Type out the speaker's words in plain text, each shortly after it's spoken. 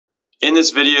In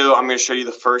this video, I'm going to show you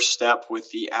the first step with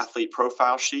the athlete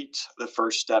profile sheet. The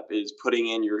first step is putting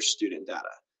in your student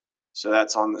data. So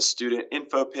that's on the student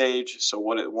info page. So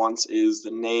what it wants is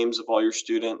the names of all your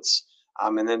students,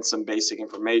 and then some basic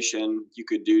information. You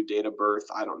could do date of birth.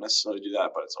 I don't necessarily do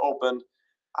that, but it's open.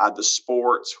 The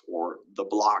sport or the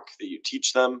block that you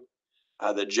teach them.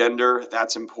 The gender,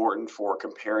 that's important for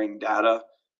comparing data.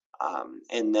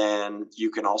 And then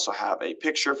you can also have a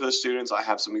picture for the students. I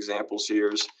have some examples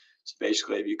here. So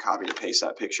basically, if you copy and paste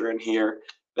that picture in here,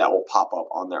 that will pop up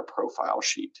on their profile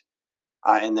sheet.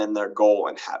 And then their goal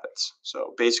and habits.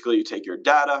 So basically, you take your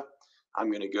data.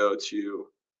 I'm going to go to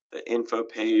the info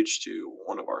page to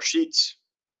one of our sheets.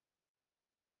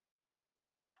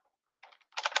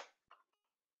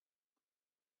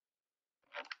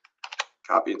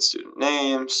 Copy in student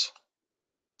names,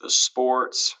 the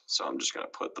sports. So I'm just going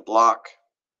to put the block.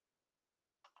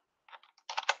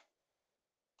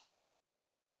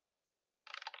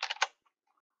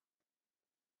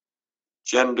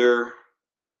 Gender.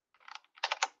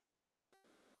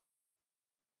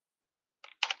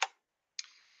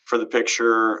 For the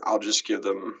picture, I'll just give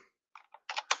them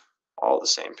all the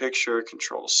same picture,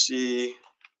 Control C.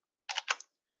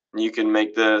 And you can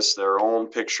make this their own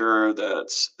picture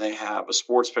that they have a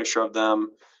sports picture of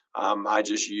them. I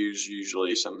just use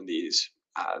usually some of these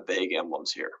vague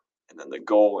emblems here. And then the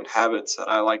goal and habits that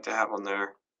I like to have on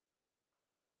there.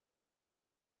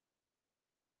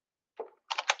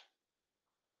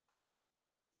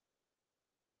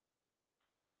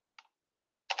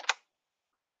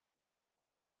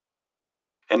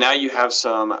 And now you have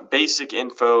some basic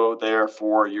info there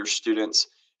for your students,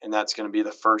 and that's going to be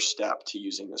the first step to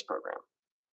using this program.